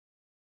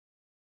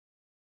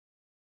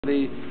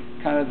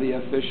kind of the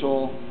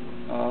official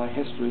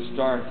history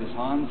starts, is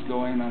Hans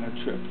going on a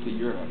trip to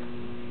Europe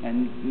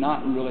and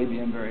not really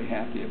being very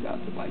happy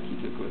about the bike he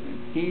took with him.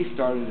 He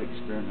started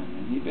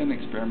experimenting. He'd been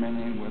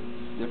experimenting with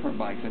different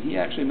bikes, and he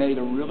actually made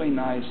a really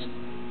nice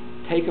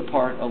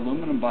take-apart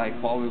aluminum bike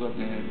while we lived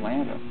in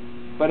Atlanta.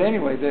 But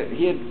anyway,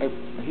 he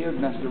had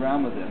messed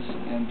around with this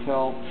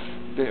until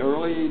the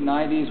early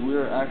 90s. We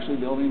were actually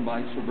building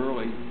bikes for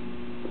Burley,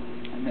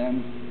 and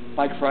then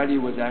Bike Friday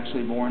was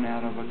actually born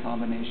out of a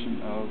combination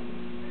of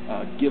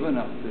giving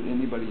up that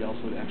anybody else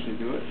would actually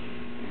do it,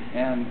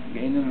 and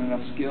gaining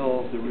enough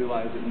skills to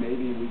realize that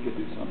maybe we could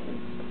do something.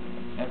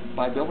 And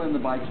by building the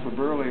bikes for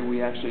Burley,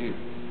 we actually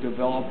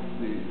developed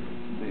the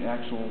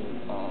actual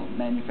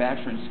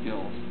manufacturing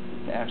skills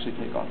to actually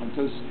take off. And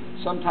so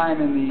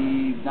sometime in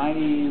the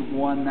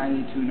 91,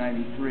 92,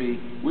 93,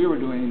 we were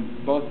doing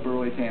both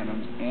Burley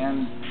tandems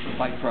and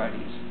Bike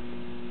Fridays.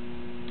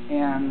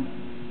 And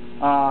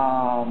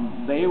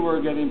they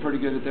were getting pretty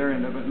good at their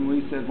end of it, and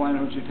we said, why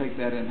don't you take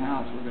that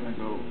in-house? We're going to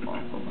go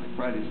off of Bike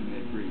Fridays, and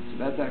they agreed. So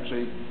that's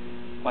actually,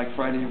 Bike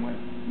Friday went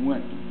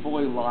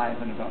fully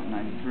live in about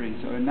 93.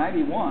 So in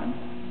 91,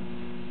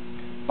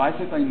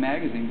 Bicycling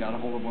Magazine got a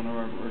hold of one of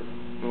our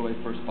Burley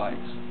first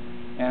bikes,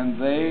 and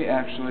they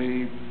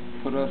actually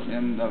put us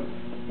in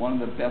one of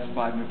the best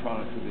 5 new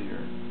products of the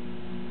year.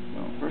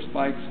 So first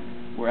bikes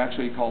were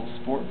actually called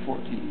Sport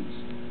 14s,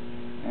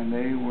 and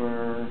they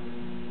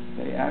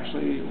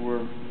actually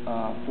were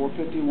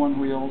 451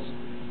 wheels,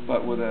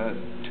 but with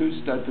 2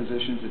 stud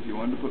positions. If you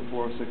wanted to put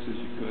 406s,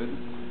 you could,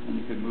 and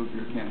you could move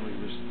your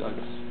cantilever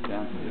studs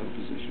down to the other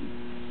position.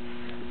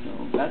 So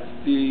that's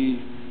the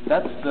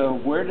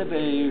where did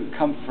they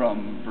come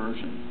from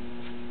version.